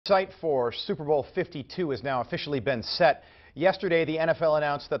Site for Super Bowl 52 has now officially been set. Yesterday, the NFL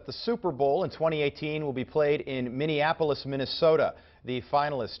announced that the Super Bowl in 2018 will be played in Minneapolis, Minnesota. The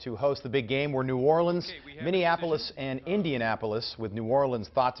finalists to host the big game were New Orleans, Minneapolis, and Indianapolis, with New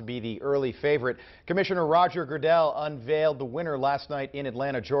Orleans thought to be the early favorite. Commissioner Roger Goodell unveiled the winner last night in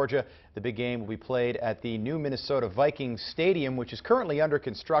Atlanta, Georgia. The big game will be played at the new Minnesota Vikings Stadium, which is currently under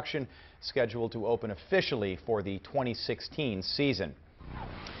construction, scheduled to open officially for the 2016 season.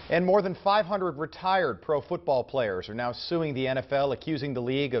 And more than 500 retired pro football players are now suing the NFL, accusing the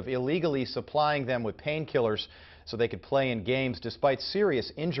league of illegally supplying them with painkillers so they could play in games despite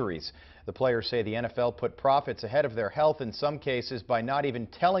serious injuries. The players say the NFL put profits ahead of their health in some cases by not even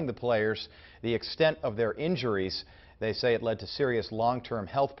telling the players the extent of their injuries. They say it led to serious long-term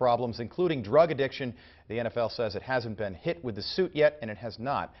health problems, including drug addiction. The NFL says it hasn't been hit with the suit yet, and it has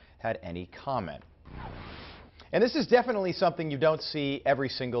not had any comment. And this is definitely something you don't see every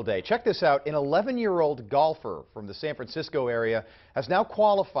single day. Check this out. An 11-year-old golfer from the San Francisco area has now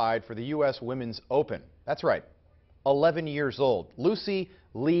qualified for the U.S. Women's Open. That's right, 11 years old. Lucy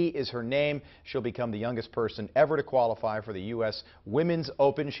Lee is her name. She'll become the youngest person ever to qualify for the U.S. Women's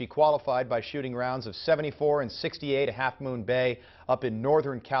Open. She qualified by shooting rounds of 74 and 68 at Half Moon Bay up in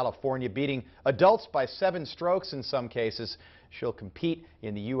Northern California, beating adults by 7 strokes in some cases. She'll compete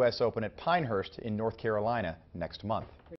in the U.S. Open at Pinehurst in North Carolina next month.